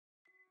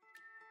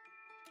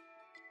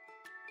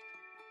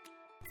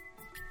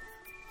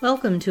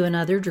Welcome to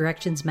another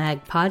Directions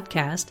Mag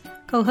podcast,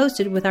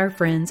 co-hosted with our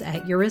friends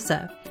at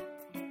URISA.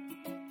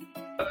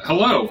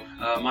 Hello,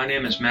 my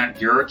name is Matt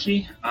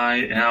Gerike. I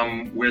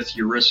am with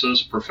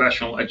URISA's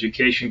Professional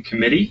Education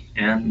Committee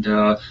and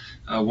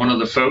one of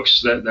the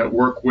folks that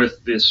work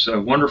with this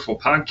wonderful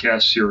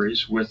podcast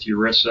series with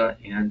URISA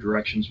and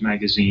Directions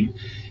Magazine.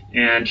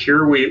 And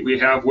here we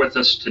have with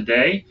us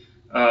today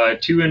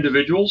two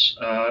individuals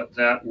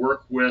that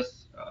work with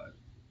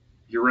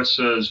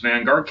URISA's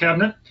Vanguard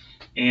Cabinet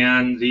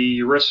and the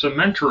URISA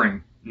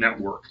Mentoring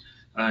Network.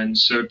 And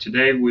so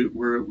today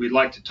we'd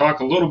like to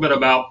talk a little bit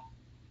about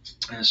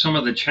some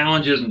of the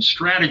challenges and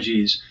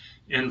strategies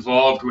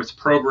involved with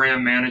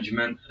program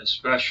management,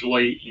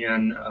 especially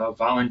in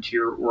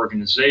volunteer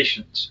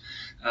organizations.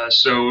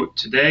 So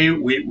today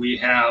we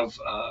have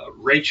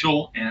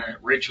Rachel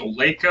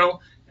Layko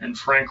and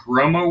Frank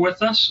Romo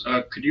with us.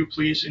 Could you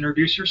please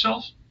introduce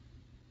yourselves?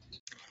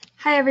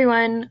 Hi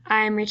everyone,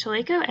 I'm Rachel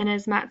Layko, and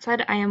as Matt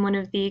said, I am one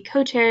of the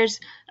co-chairs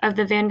of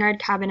the Vanguard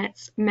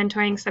Cabinet's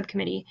Mentoring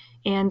Subcommittee,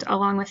 and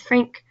along with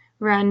Frank,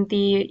 run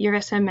the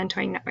URISA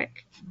Mentoring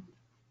Network.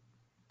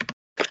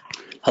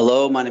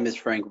 Hello, my name is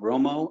Frank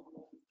Romo,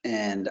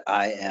 and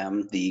I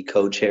am the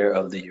co-chair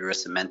of the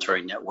URISA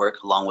Mentoring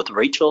Network along with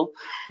Rachel.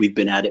 We've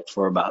been at it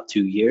for about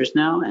 2 years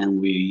now,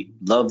 and we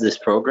love this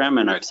program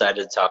and are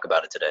excited to talk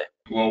about it today.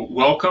 Well,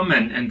 welcome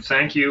and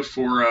thank you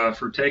for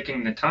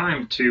taking the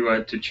time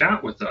to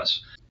chat with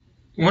us.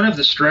 One of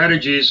the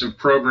strategies of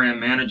program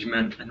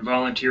management and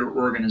volunteer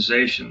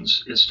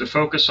organizations is to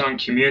focus on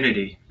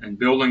community and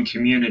building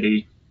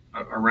community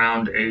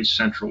around a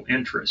central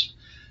interest.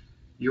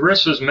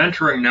 URISA's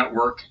Mentoring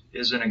Network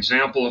is an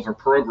example of a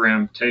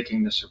program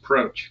taking this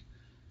approach.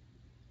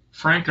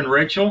 Frank and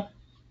Rachel,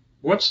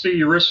 what's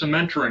the URISA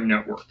Mentoring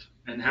Network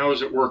and how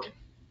is it working?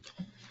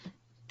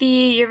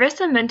 The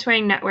URISA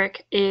Mentoring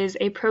Network is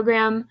a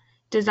program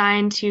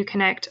designed to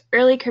connect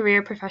early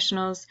career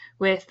professionals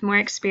with more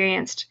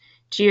experienced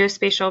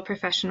geospatial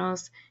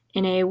professionals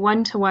in a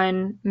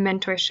one-to-one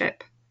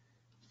mentorship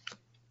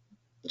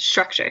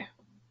structure.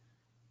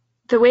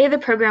 The way the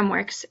program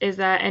works is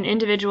that an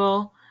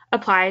individual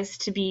applies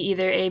to be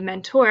either a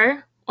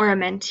mentor or a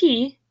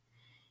mentee,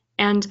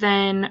 and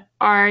then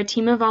our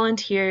team of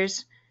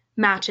volunteers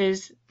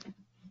matches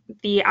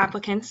the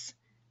applicants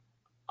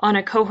on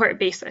a cohort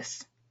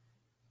basis.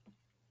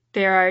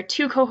 There are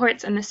 2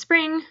 cohorts in the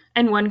spring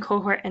and 1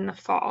 cohort in the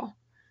fall.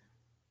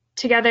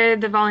 Together,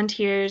 the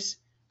volunteers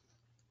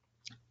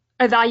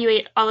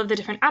evaluate all of the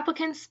different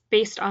applicants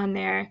based on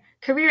their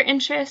career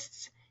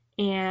interests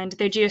and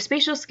their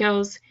geospatial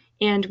skills,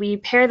 and we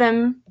pair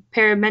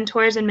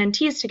mentors and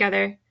mentees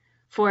together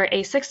for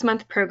a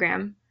 6-month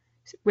program,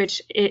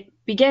 which it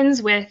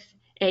begins with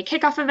a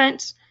kickoff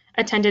event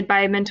attended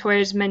by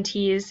mentors,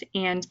 mentees,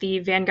 and the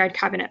Vanguard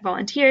Cabinet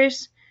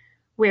volunteers,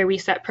 where we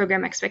set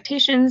program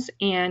expectations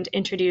and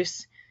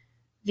introduce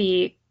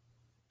the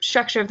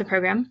structure of the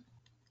program.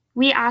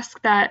 We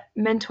ask that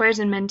mentors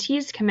and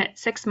mentees commit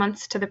 6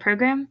 months to the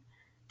program.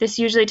 This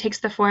usually takes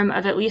the form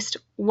of at least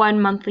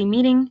 1 monthly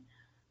meeting,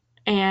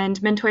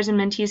 and mentors and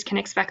mentees can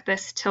expect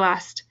this to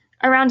last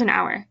around an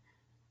hour.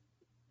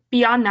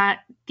 Beyond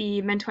that,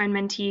 the mentor and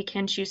mentee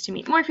can choose to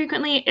meet more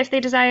frequently if they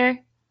desire,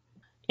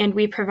 and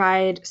we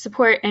provide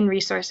support and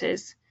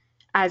resources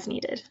as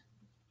needed.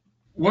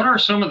 What are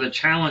some of the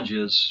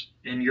challenges,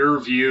 in your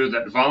view,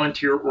 that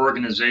volunteer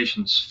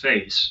organizations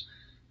face,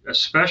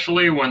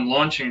 especially when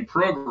launching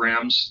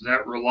programs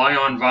that rely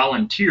on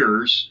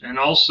volunteers and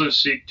also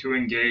seek to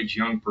engage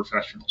young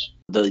professionals?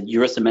 The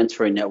URISA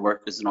Mentoring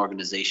Network is an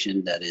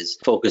organization that is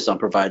focused on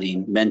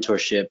providing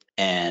mentorship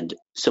and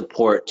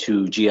support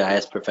to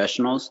GIS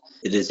professionals.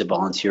 It is a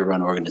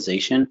volunteer-run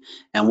organization.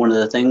 And one of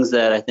the things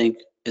that I think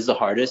is the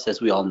hardest,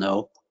 as we all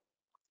know,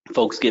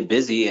 folks get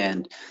busy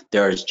and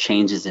there's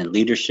changes in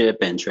leadership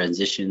and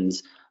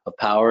transitions of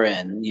power.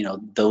 And,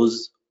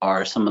 those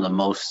are some of the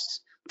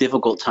most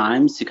difficult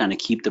times to kind of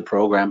keep the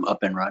program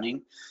up and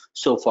running.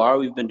 So far,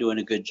 we've been doing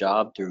a good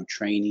job through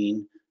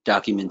training,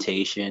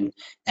 documentation,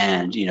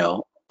 and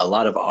a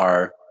lot of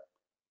our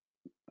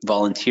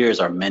volunteers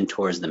are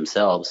mentors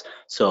themselves,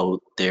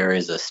 so there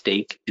is a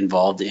stake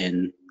involved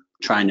in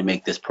trying to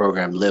make this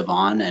program live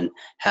on and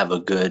have a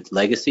good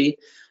legacy.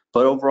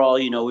 But overall,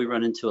 we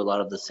run into a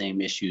lot of the same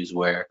issues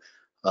where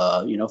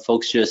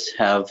folks just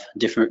have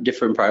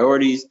different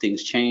priorities,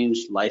 things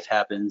change, life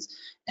happens,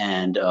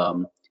 and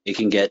it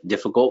can get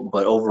difficult.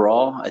 But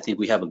overall, I think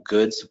we have a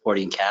good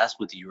supporting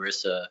cast with the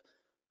URISA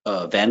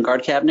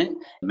Vanguard Cabinet.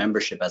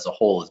 Membership as a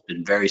whole has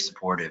been very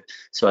supportive.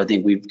 So I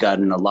think we've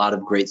gotten a lot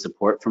of great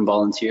support from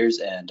volunteers,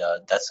 and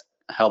that's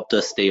helped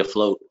us stay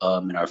afloat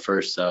in our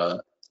first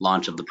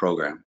launch of the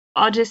program.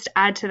 I'll just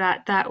add to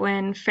that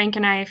when Frank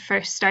and I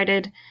first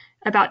started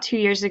about 2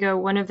 years ago,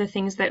 one of the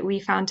things that we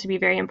found to be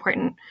very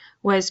important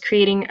was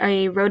creating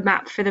a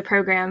roadmap for the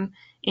program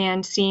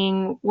and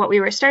seeing what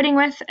we were starting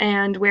with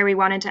and where we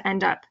wanted to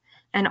end up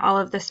and all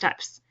of the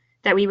steps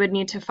that we would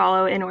need to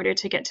follow in order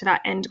to get to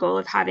that end goal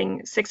of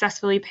having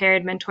successfully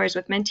paired mentors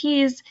with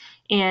mentees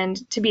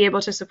and to be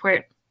able to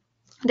support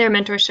their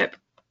mentorship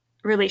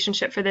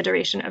relationship for the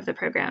duration of the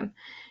program.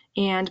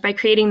 And by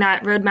creating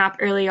that roadmap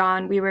early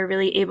on, we were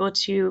really able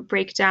to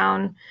break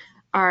down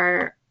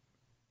our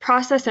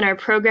process and our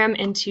program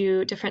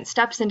into different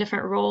steps and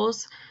different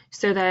roles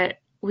so that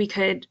we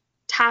could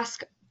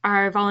task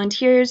our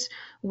volunteers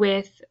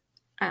with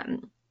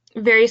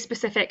very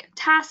specific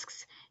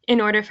tasks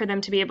in order for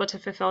them to be able to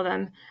fulfill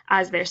them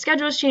as their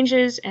schedules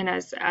changes and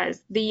as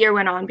the year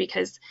went on,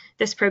 because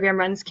this program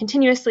runs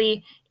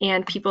continuously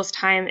and people's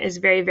time is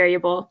very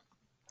variable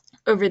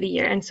over the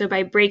year. And so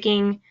by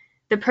breaking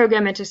the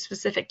program into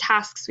specific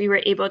tasks, we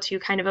were able to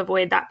kind of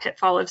avoid that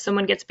pitfall of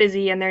someone gets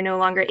busy and they're no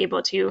longer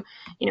able to,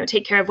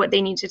 take care of what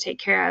they need to take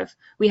care of.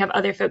 We have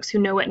other folks who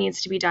know what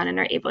needs to be done and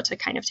are able to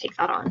kind of take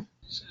that on.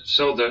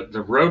 So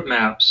the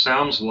roadmap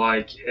sounds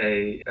like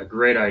a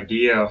great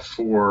idea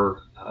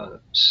for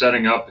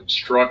setting up and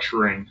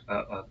structuring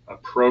a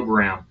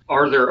program.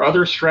 Are there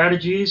other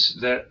strategies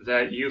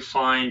that you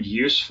find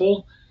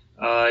useful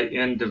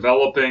in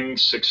developing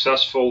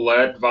successful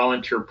lead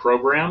volunteer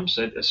programs,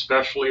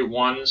 especially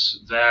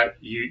ones that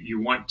you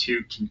want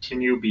to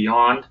continue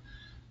beyond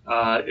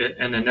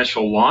an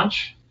initial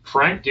launch?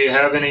 Frank, do you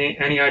have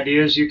any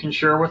ideas you can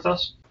share with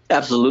us?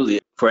 Absolutely.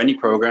 For any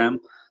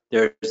program,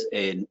 there's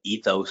an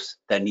ethos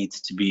that needs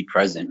to be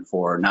present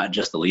for not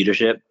just the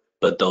leadership,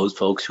 but those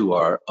folks who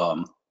are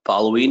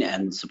following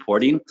and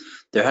supporting.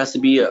 There has to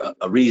be a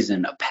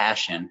reason, a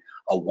passion,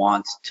 a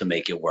want to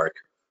make it work.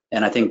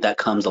 And I think that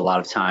comes a lot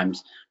of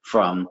times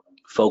from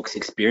folks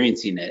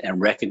experiencing it and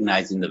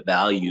recognizing the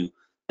value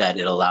that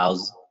it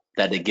allows,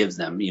 that it gives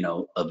them,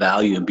 a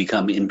value in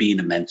being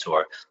a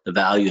mentor, the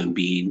value in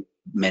being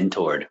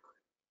mentored.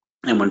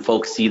 And when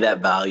folks see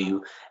that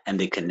value and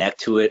they connect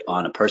to it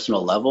on a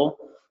personal level,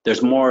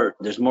 there's more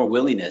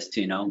willingness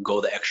to,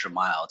 go the extra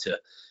mile to,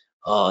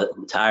 oh,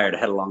 I'm tired, I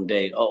had a long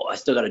day. Oh, I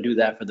still got to do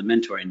that for the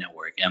mentoring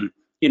network. And,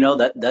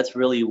 that's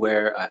really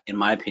where, in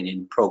my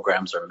opinion,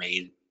 programs are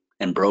made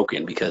and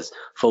broken, because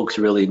folks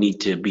really need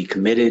to be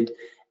committed.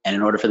 And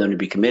in order for them to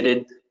be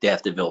committed, they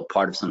have to feel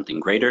part of something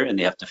greater, and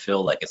they have to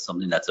feel like it's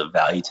something that's of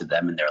value to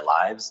them in their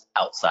lives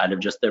outside of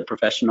just their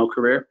professional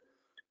career.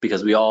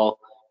 Because we all,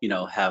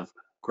 have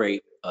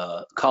great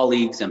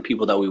colleagues and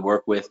people that we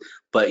work with,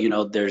 but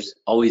there's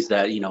always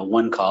that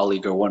one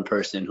colleague or one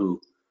person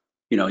who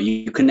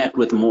you connect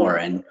with more,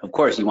 and of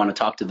course you want to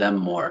talk to them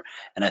more.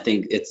 And I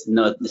think it's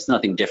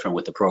nothing different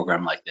with a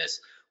program like this.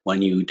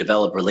 When you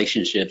develop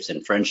relationships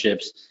and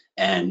friendships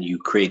and you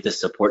create this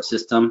support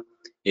system,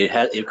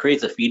 it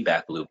creates a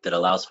feedback loop that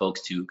allows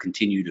folks to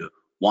continue to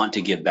want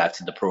to give back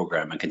to the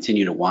program and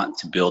continue to want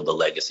to build the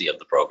legacy of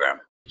the program.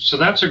 So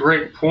that's a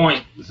great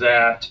point,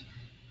 that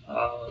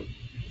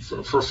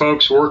for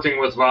folks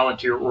working with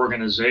volunteer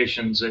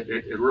organizations,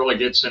 it really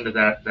gets into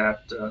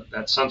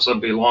that sense of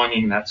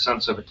belonging, that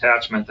sense of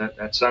attachment,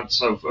 that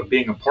sense of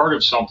being a part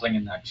of something,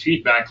 and that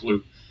feedback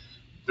loop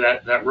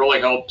that really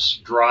helps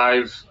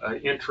drive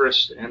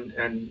interest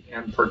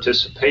and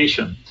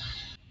participation.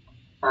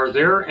 Are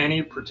there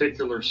any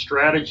particular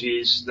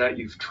strategies that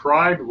you've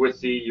tried with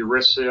the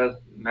URISA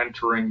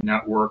Mentoring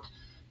Network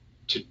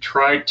to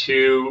try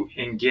to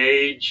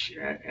engage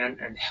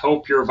and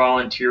help your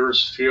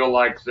volunteers feel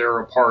like they're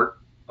a part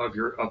of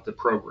the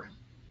program?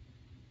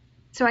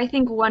 So I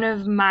think one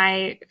of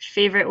my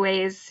favorite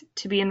ways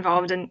to be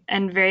involved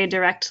and very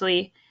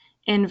directly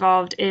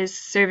involved is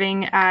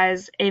serving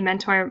as a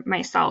mentor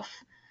myself.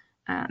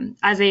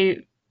 As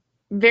a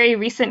very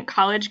recent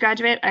college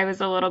graduate, I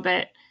was a little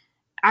bit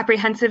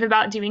apprehensive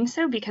about doing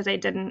so because I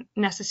didn't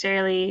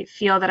necessarily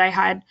feel that I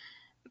had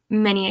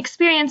many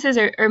experiences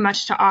or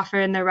much to offer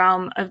in the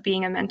realm of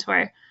being a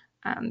mentor.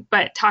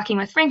 But talking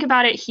with Frank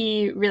about it,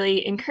 he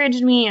really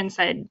encouraged me and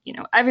said,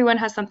 everyone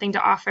has something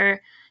to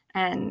offer.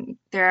 And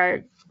there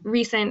are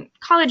recent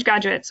college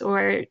graduates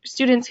or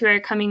students who are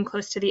coming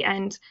close to the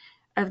end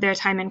of their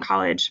time in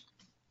college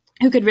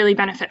who could really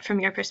benefit from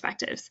your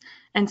perspectives.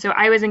 And so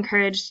I was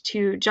encouraged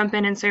to jump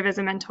in and serve as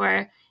a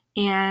mentor.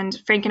 And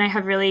Frank and I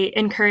have really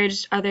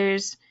encouraged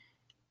others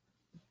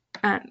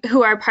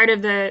who are part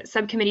of the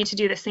subcommittee to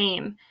do the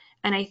same.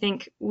 And I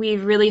think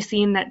we've really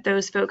seen that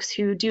those folks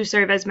who do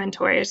serve as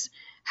mentors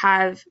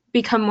have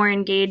become more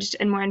engaged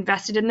and more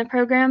invested in the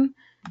program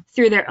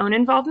through their own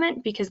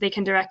involvement, because they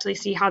can directly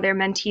see how their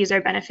mentees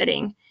are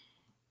benefiting.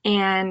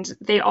 And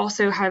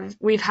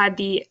we've had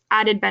the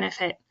added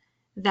benefit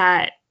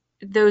that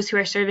those who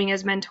are serving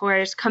as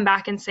mentors come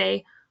back and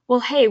say, well,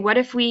 hey, what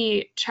if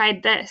we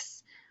tried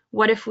this?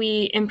 What if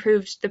we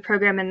improved the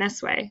program in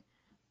this way?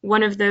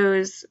 One of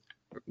those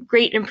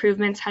great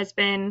improvements has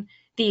been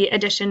the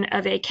addition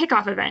of a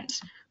kickoff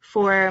event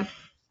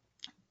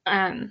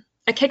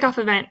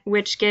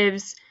which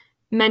gives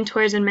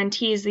mentors and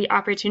mentees the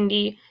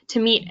opportunity to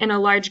meet in a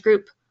large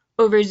group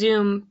over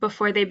Zoom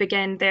before they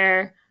begin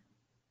their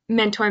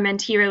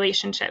mentor-mentee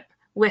relationship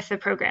with the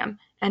program.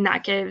 And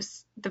that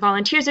gives the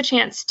volunteers a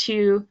chance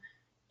to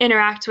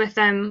interact with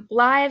them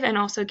live and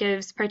also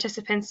gives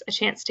participants a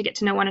chance to get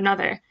to know one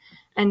another.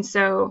 And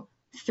so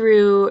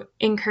through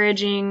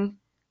encouraging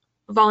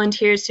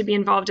volunteers to be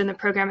involved in the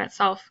program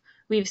itself,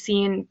 we've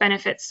seen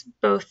benefits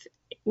both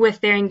with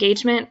their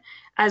engagement,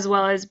 as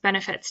well as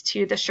benefits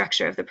to the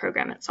structure of the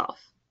program itself.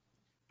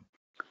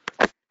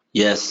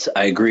 Yes,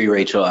 I agree,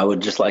 Rachel. I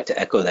would just like to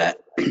echo that.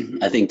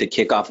 I think the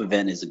kickoff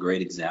event is a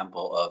great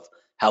example of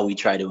how we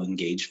try to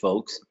engage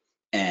folks.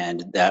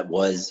 And that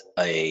was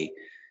a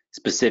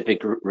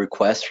specific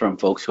request from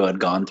folks who had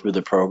gone through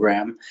the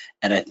program.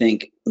 And I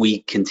think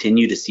we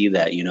continue to see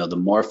that, the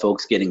more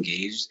folks get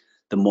engaged,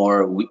 the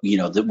more,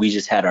 that we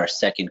just had our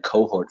second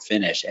cohort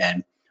finish.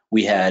 And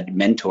we had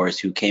mentors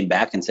who came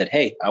back and said,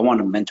 hey, I want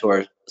to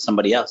mentor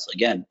somebody else.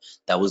 Again,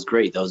 that was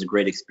great. That was a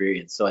great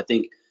experience. So I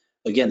think,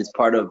 again, it's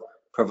part of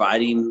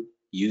providing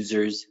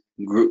users,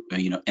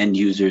 end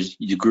users,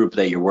 the group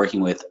that you're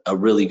working with, a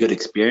really good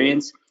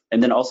experience.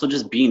 And then also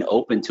just being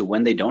open to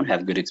when they don't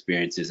have good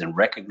experiences and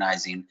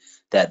recognizing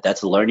that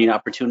that's a learning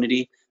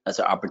opportunity. That's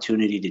an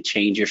opportunity to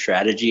change your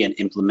strategy and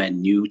implement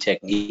new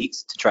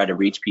techniques to try to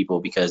reach people,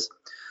 because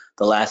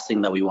the last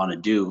thing that we want to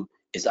do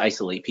is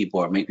isolate people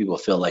or make people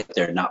feel like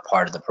they're not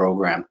part of the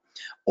program,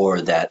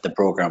 or that the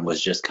program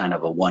was just kind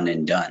of a one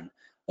and done.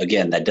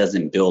 Again, that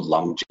doesn't build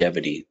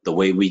longevity. The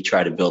way we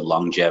try to build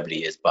longevity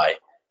is by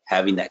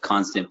having that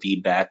constant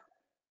feedback,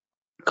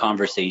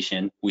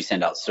 conversation. We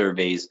send out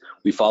surveys.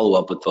 We follow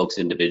up with folks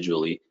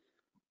individually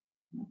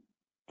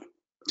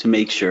to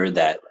make sure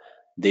that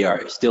they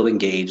are still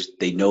engaged.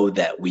 They know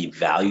that we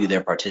value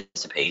their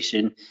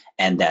participation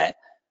and that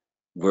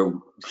we're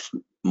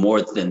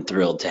more than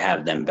thrilled to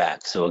have them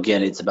back. So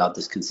again, it's about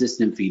this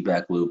consistent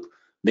feedback loop,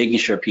 making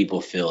sure people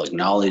feel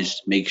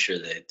acknowledged, make sure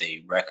that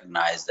they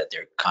recognize that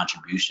their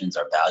contributions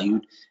are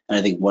valued. And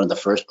I think one of the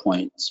first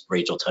points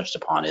Rachel touched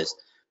upon is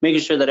making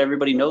sure that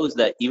everybody knows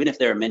that even if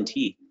they're a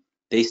mentee,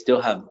 they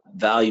still have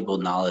valuable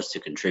knowledge to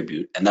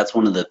contribute. And that's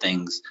one of the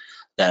things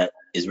that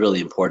is really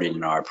important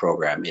in our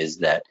program, is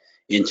that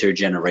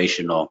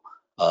intergenerational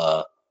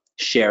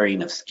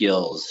sharing of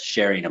skills,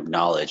 sharing of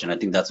knowledge. And I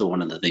think that's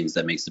one of the things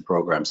that makes the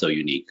program so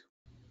unique.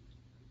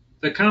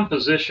 The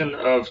composition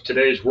of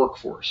today's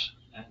workforce,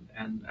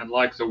 and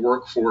like the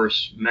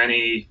workforce,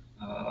 many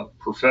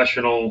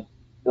professional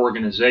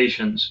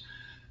organizations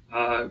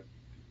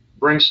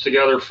brings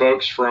together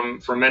folks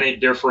from many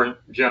different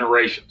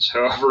generations,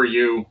 however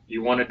you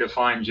want to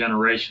define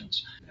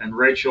generations. And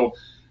Rachel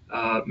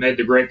made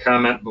the great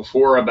comment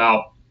before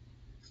about,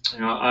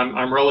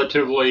 I'm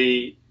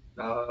relatively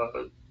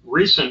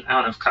recent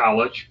out of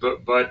college,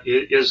 but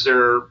does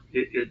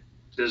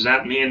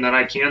that mean that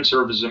I can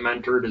serve as a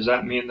mentor? Does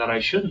that mean that I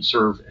shouldn't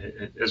serve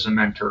as a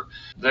mentor?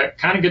 That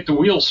kind of get the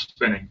wheels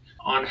spinning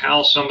on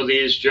how some of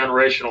these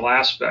generational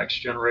aspects,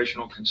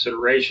 generational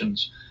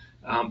considerations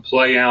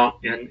play out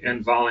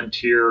in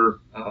volunteer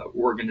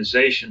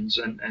organizations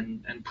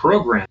and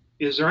programs.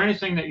 Is there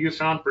anything that you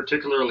found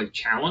particularly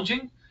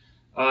challenging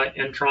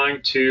in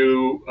trying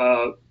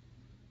to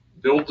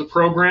build the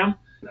program,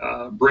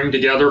 bring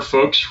together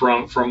folks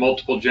from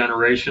multiple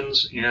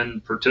generations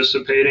in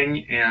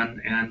participating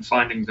and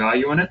finding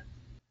value in it?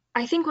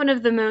 I think one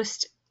of the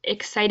most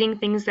exciting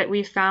things that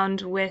we've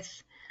found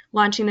with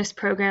launching this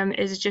program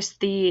is just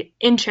the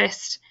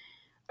interest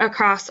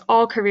across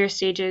all career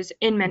stages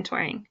in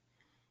mentoring.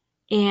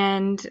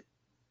 And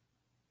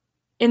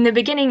in the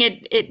beginning,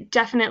 it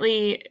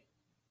definitely,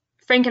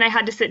 Frank and I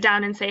had to sit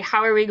down and say,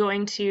 how are we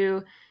going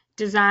to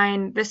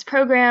design this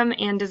program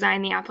and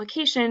design the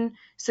application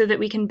so that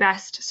we can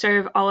best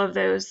serve all of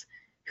those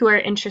who are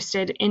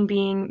interested in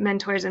being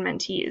mentors and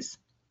mentees?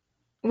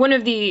 One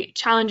of the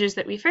challenges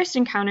that we first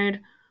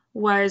encountered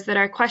was that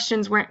our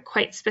questions weren't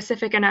quite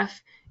specific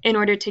enough in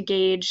order to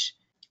gauge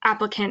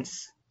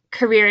applicants'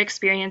 career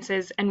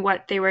experiences and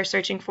what they were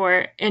searching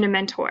for in a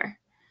mentor.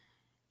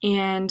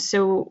 And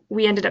so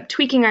we ended up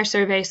tweaking our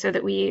survey so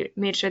that we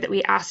made sure that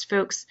we asked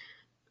folks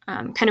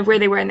kind of where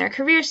they were in their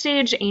career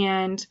stage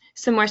and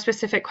some more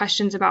specific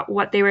questions about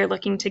what they were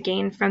looking to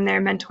gain from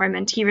their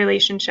mentor-mentee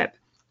relationship,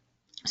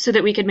 so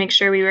that we could make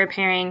sure we were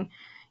pairing,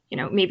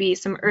 maybe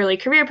some early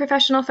career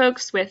professional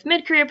folks with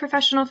mid-career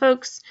professional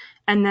folks,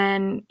 and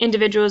then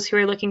individuals who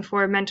are looking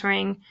for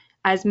mentoring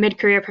as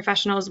mid-career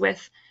professionals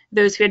with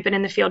those who had been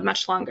in the field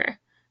much longer.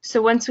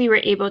 So once we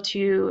were able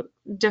to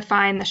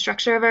define the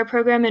structure of our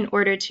program in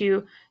order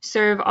to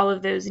serve all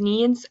of those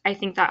needs, I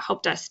think that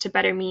helped us to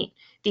better meet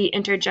the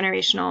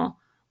intergenerational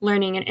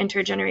learning and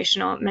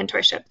intergenerational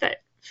mentorship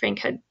that Frank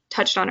had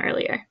touched on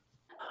earlier.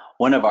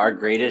 One of our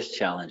greatest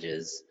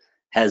challenges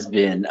has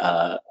been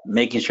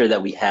making sure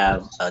that we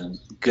have a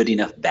good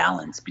enough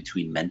balance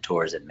between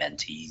mentors and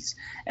mentees.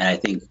 And I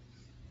think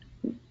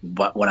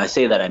when I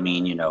say that, I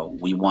mean,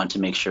 we want to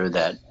make sure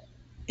that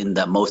in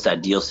the most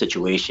ideal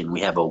situation, we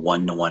have a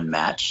one-to-one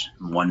match,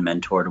 one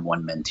mentor to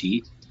one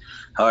mentee.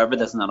 However,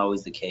 that's not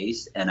always the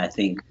case. And I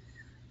think,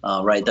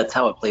 that's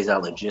how it plays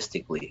out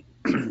logistically.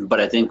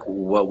 But I think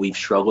what we've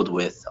struggled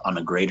with on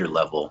a greater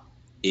level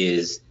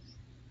is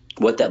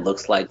what that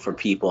looks like for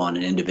people on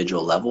an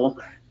individual level,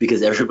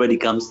 because everybody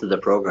comes to the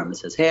program and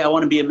says, hey, I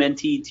want to be a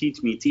mentee,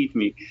 teach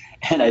me.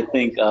 And I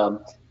think,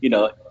 not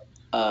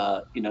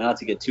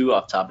to get too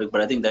off topic,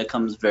 but I think that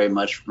comes very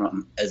much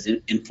from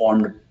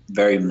informed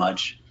very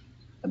much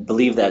I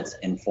believe that's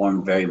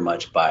informed very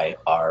much by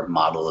our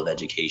model of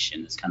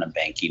education, this kind of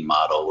banking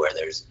model where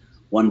there's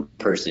one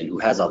person who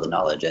has all the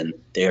knowledge and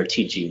they are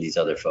teaching these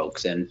other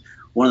folks. And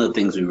one of the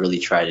things we really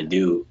try to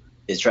do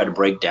is try to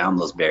break down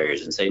those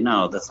barriers and say,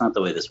 no, that's not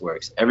the way this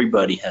works.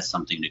 Everybody has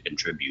something to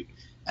contribute,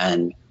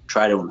 and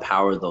try to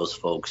empower those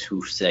folks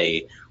who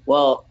say,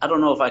 well, I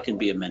don't know if I can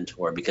be a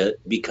mentor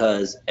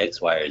because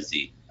X, Y, or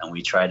Z. And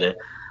we try to,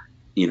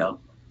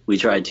 we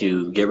try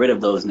to get rid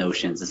of those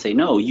notions and say,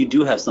 no, you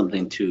do have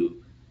something to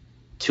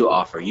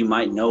offer. You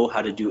might know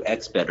how to do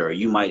X better, or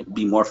you might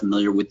be more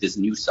familiar with this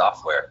new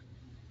software,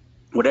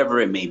 whatever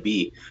it may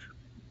be.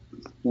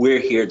 We're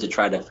here to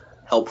try to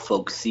help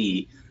folks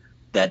see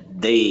that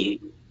they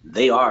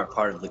are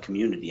part of the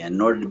community. And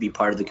in order to be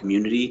part of the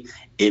community,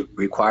 it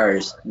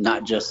requires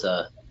not just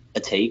a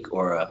take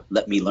or a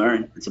let me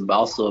learn. It's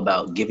also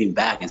about giving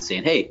back and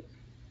saying, hey,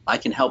 I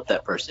can help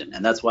that person.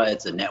 And that's why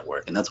it's a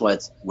network. And that's why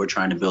we're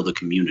trying to build a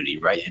community,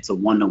 right? It's a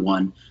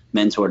one-to-one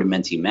mentor to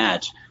mentee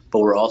match, but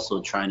we're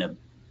also trying to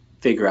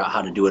figure out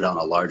how to do it on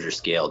a larger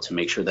scale to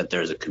make sure that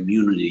there's a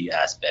community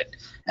aspect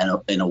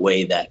and in a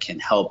way that can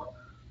help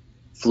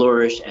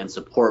flourish and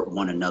support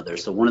one another.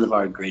 So one of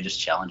our greatest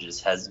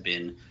challenges has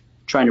been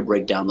trying to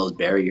break down those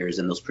barriers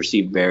and those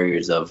perceived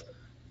barriers of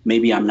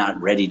maybe I'm not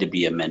ready to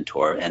be a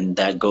mentor. And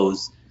that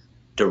goes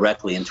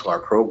directly into our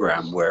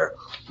program, where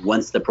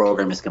once the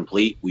program is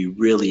complete, we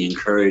really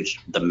encourage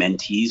the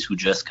mentees who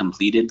just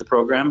completed the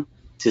program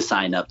to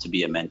sign up to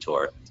be a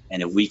mentor.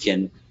 And if we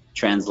can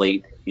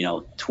translate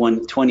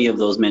 20 of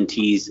those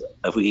mentees,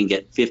 if we can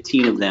get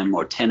 15 of them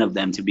or 10 of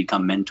them to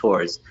become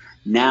mentors,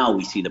 now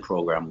we see the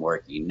program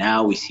working.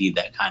 Now we see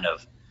that kind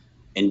of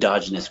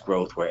endogenous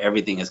growth where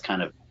everything is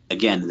kind of,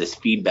 again, this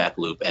feedback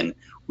loop, and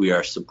we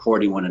are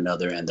supporting one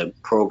another, and the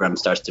program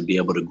starts to be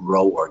able to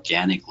grow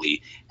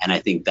organically. And I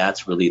think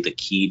that's really the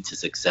key to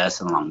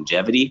success and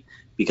longevity,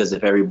 because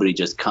if everybody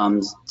just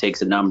comes,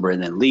 takes a number,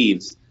 and then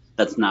leaves,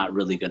 that's not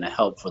really going to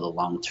help for the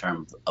long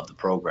term of the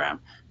program.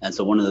 And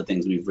so one of the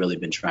things we've really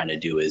been trying to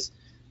do is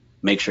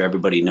make sure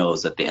everybody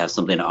knows that they have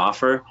something to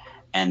offer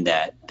and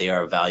that they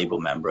are a valuable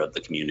member of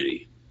the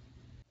community.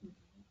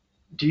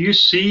 Do you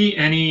see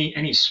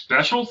any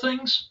special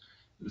things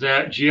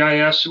that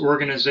GIS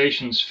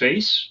organizations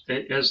face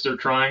as they're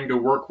trying to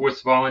work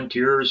with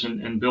volunteers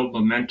and build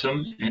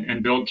momentum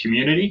and build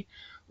community?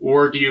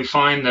 Or do you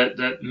find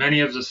that many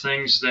of the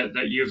things that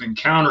you've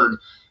encountered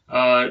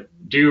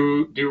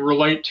do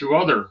relate to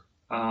other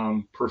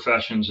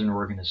professions and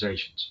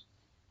organizations?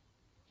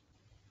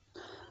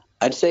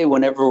 I'd say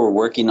whenever we're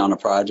working on a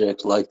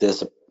project like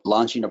this,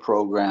 launching a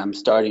program,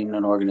 starting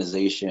an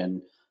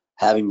organization,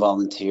 having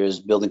volunteers,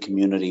 building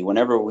community,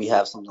 whenever we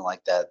have something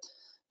like that,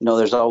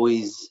 there's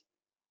always,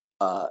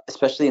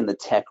 especially in the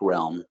tech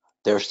realm,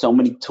 there are so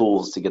many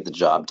tools to get the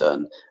job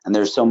done, and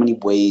there's so many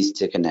ways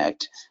to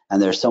connect,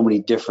 and there's so many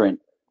different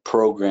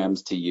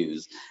programs to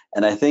use.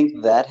 And I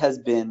think that has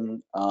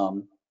been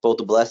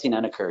both a blessing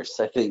and a curse.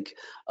 I think,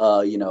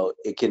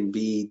 it can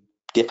be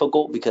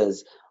difficult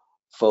because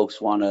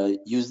folks want to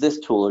use this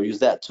tool or use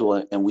that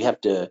tool, and we have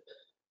to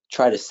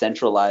try to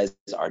centralize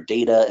our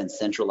data and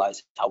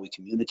centralize how we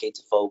communicate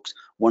to folks.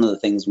 One of the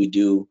things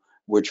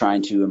we're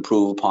trying to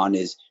improve upon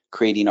is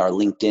creating our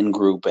LinkedIn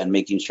group and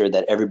making sure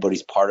that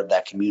everybody's part of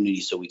that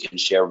community so we can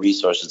share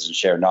resources and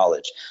share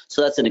knowledge.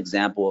 So that's an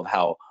example of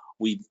how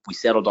we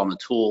settled on the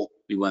tool,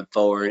 we went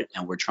forward,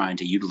 and we're trying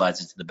to utilize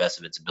it to the best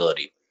of its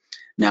ability.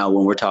 Now,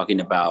 when we're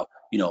talking about,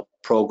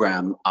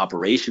 program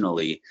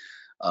operationally,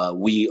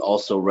 we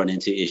also run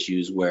into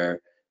issues where,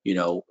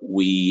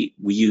 we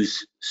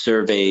use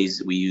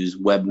surveys, we use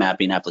web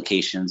mapping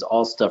applications,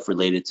 all stuff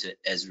related to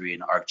Esri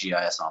and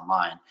ArcGIS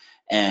Online.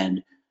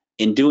 And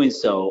in doing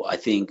so, I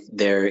think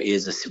there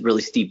is a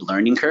really steep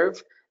learning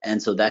curve.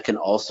 And so that can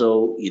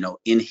also,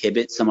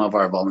 inhibit some of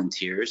our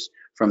volunteers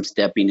from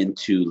stepping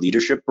into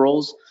leadership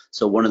roles.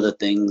 So one of the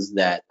things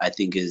that I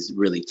think is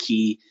really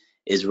key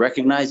is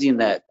recognizing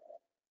that,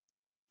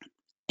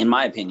 in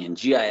my opinion,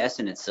 GIS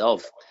in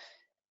itself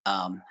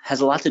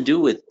has a lot to do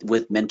with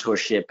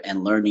mentorship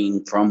and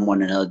learning from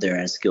one another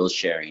and skills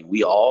sharing.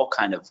 We all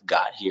kind of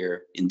got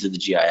here into the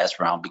GIS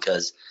realm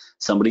because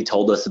somebody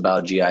told us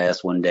about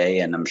GIS one day,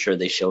 and I'm sure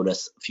they showed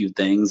us a few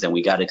things and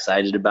we got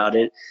excited about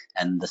it,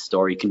 and the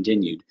story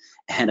continued.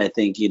 And I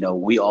think,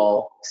 we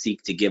all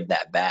seek to give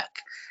that back.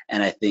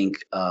 And I think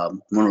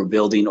when we're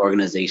building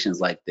organizations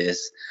like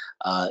this,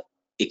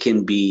 it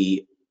can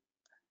be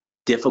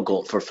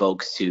difficult for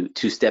folks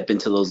to step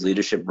into those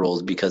leadership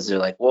roles because they're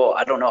like, well,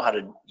 I don't know how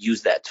to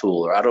use that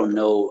tool, or I don't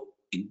know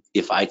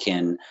if I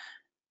can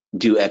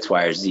do X,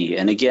 Y, or Z.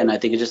 And again, I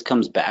think it just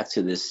comes back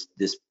to this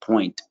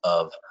point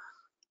of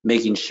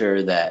making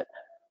sure that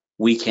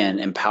we can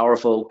empower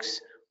folks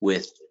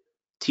with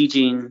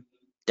teaching,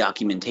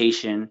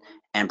 documentation,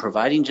 and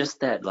providing just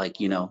that,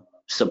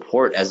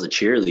 support as a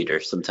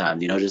cheerleader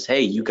sometimes, just,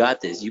 hey, you got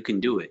this, you can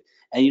do it.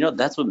 And,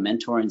 that's what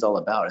mentoring is all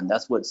about. And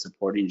that's what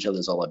supporting each other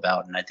is all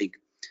about. And I think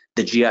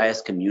the GIS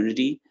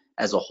community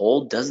as a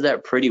whole does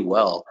that pretty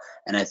well.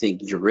 And I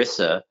think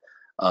URISA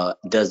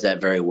does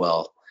that very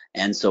well.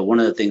 And so one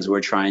of the things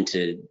we're trying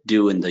to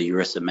do in the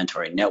URISA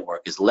Mentoring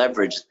Network is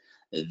leverage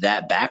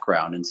that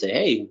background and say,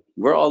 hey,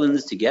 we're all in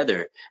this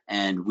together,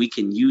 and we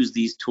can use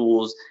these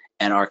tools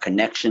and our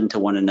connection to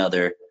one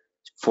another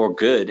for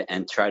good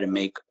and try to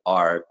make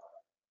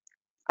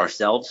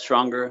ourselves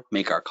stronger,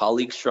 make our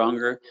colleagues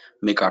stronger,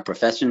 make our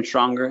profession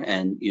stronger,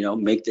 and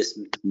make this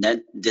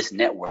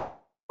network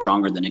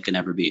stronger than it can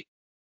ever be.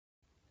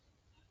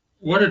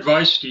 What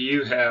advice do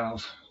you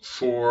have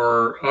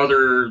for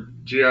other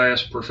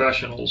GIS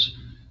professionals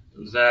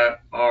that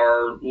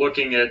are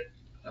looking at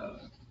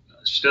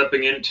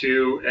stepping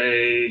into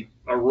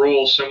a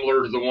role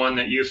similar to the one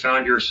that you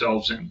found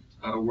yourselves in,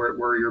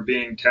 where you're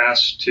being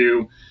tasked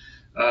to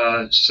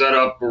set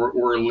up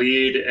or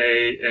lead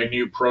a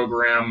new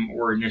program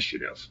or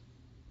initiative?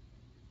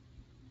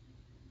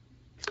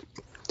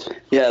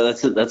 Yeah,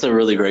 that's a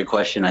really great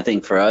question. I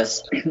think for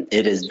us,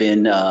 it has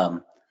been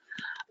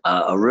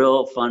a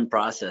real fun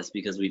process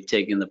because we've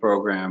taken the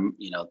program,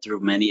 through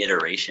many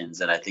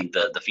iterations. And I think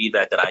the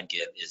feedback that I'd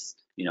give is,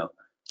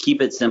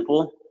 keep it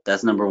simple.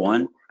 That's number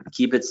one.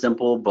 Keep it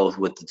simple, both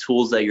with the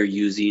tools that you're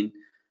using,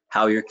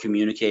 how you're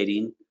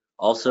communicating.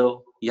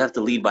 Also, you have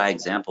to lead by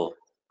example.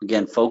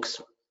 Again,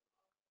 folks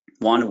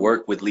want to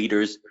work with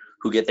leaders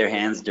who get their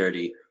hands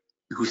dirty,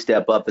 who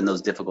step up in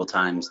those difficult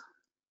times.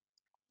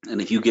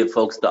 And if you give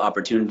folks the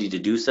opportunity to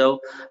do so,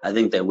 I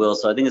think they will.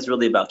 So I think it's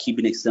really about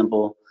keeping it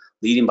simple,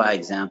 leading by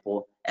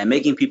example, and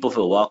making people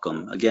feel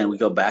welcome. Again, we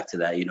go back to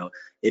that,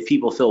 if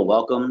people feel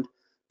welcomed,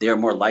 they are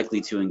more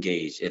likely to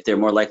engage. If they're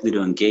more likely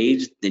to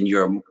engage, then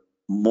you're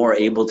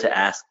able to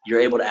ask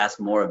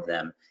more of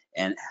them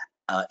and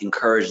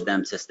encourage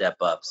them to step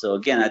up. So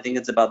again, I think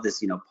it's about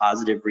this,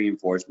 positive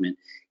reinforcement,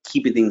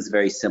 keeping things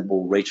very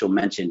simple. Rachel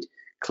mentioned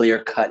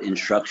clear-cut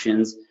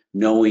instructions,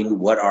 knowing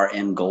what our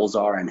end goals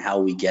are and how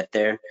we get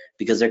there,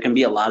 because there can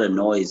be a lot of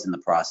noise in the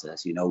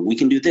process. We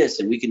can do this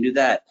and we can do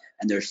that,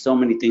 and there's so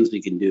many things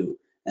we can do.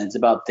 And it's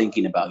about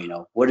thinking about,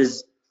 what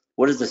is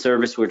the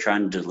service we're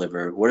trying to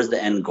deliver? What is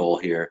the end goal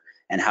here,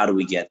 and how do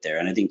we get there?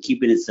 And I think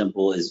keeping it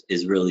simple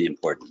is really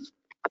important.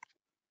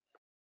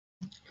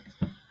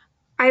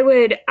 I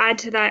would add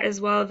to that as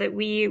well that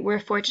we were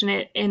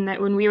fortunate in that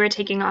when we were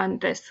taking on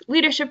this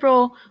leadership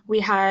role, we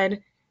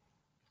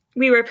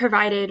were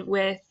provided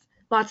with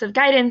lots of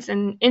guidance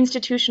and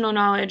institutional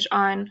knowledge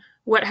on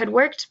what had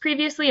worked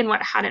previously and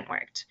what hadn't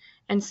worked.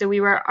 And so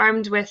we were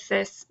armed with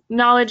this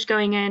knowledge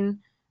going in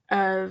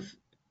of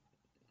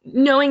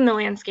knowing the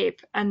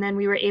landscape, and then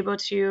we were able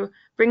to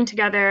bring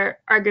together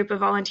our group of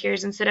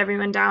volunteers and sit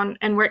everyone down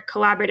and work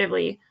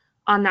collaboratively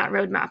on that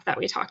roadmap that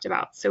we talked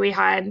about. So we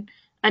had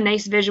a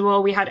nice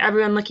visual, we had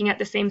everyone looking at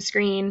the same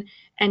screen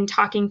and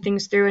talking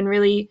things through and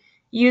really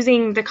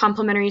using the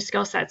complementary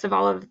skill sets of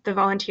all of the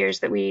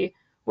volunteers that we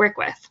work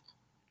with,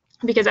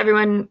 because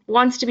everyone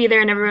wants to be there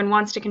and everyone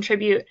wants to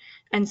contribute.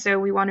 And so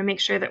we want to make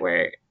sure that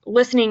we're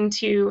listening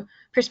to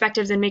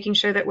perspectives and making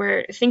sure that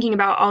we're thinking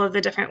about all of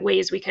the different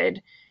ways we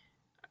could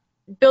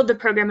build the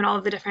program and all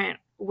of the different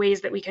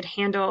ways that we could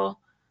handle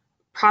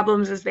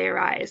problems as they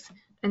arise.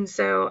 And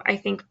so I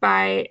think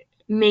by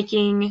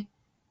making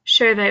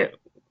sure that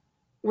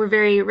we're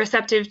very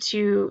receptive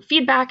to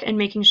feedback and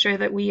making sure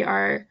that we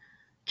are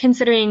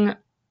considering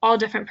all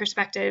different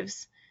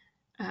perspectives,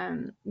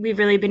 we've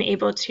really been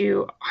able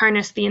to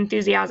harness the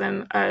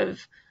enthusiasm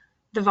of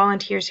the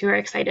volunteers who are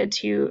excited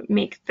to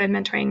make the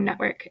mentoring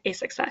network a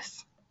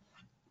success.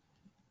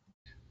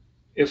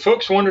 If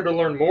folks wanted to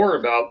learn more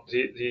about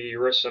the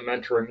URISA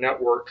Mentoring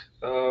Network,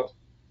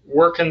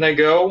 where can they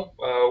go?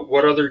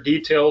 What other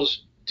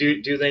details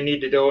do they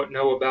need to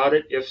know about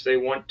it if they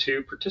want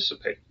to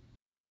participate?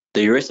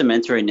 The URISA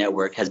Mentoring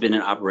Network has been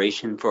in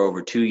operation for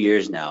over 2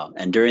 years now,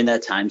 and during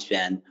that time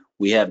span,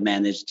 we have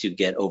managed to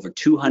get over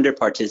 200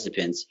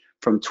 participants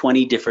from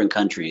 20 different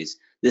countries.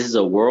 This is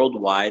a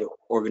worldwide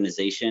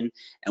organization,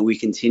 and we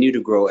continue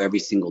to grow every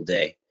single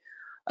day.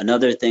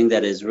 Another thing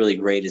that is really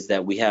great is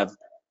that we have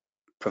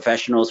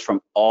professionals from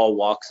all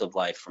walks of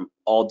life, from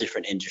all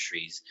different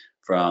industries,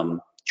 from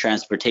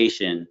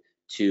transportation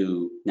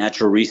to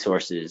natural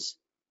resources,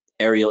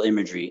 aerial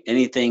imagery,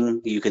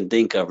 anything you can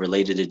think of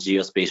related to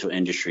geospatial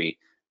industry.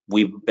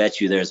 We bet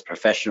you there's a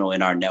professional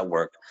in our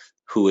network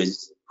who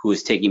is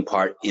taking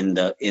part in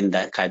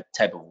that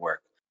type of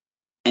work.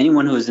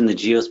 Anyone who is in the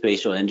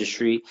geospatial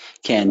industry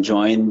can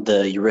join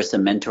the URISA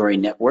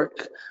Mentoring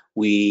Network.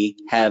 We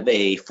have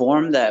a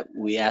form that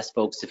we ask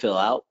folks to fill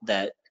out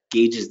that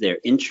gauges their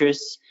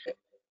interests,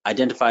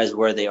 identifies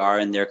where they are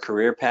in their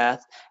career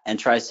path, and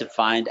tries to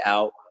find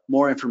out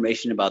more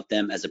information about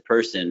them as a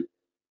person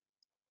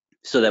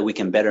so that we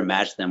can better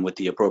match them with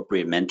the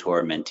appropriate mentor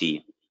or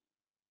mentee.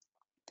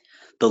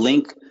 The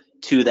link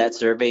to that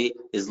survey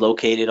is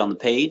located on the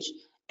page,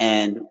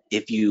 and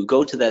if you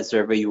go to that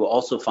survey, you will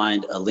also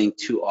find a link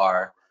to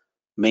our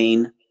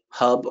main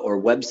hub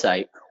or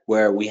website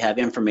where we have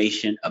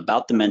information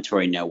about the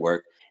mentoring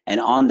network. And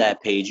on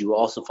that page, you will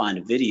also find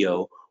a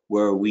video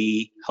where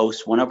we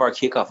host one of our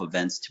kickoff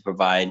events to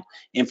provide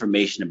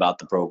information about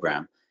the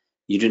program.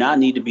 You do not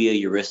need to be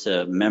a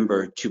URISA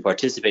member to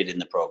participate in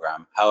the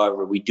program.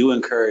 However, we do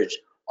encourage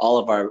all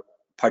of our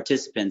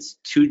participants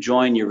to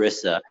join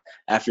URISA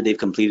after they've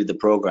completed the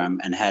program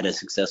and had a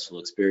successful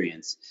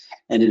experience.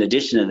 And in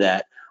addition to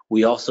that,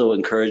 we also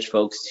encourage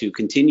folks to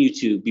continue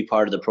to be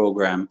part of the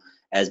program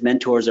as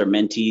mentors or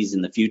mentees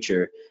in the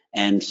future.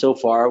 And so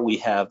far, we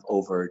have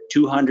over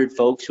 200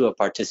 folks who have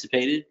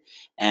participated,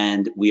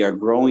 and we are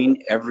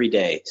growing every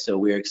day. So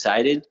we're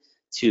excited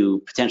to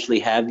potentially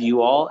have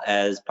you all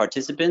as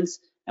participants,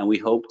 and we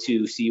hope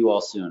to see you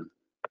all soon.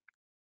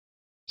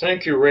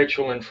 Thank you,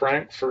 Rachel and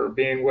Frank, for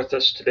being with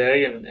us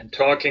today and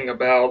talking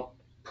about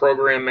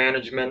program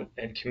management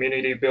and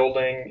community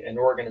building and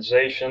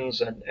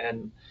organizations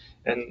and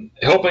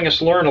helping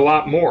us learn a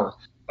lot more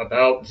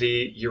about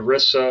the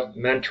URISA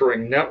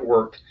Mentoring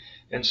Network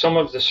and some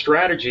of the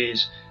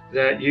strategies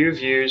that you've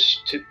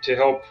used to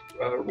help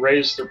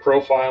raise the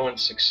profile and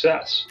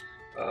success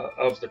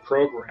of the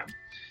program.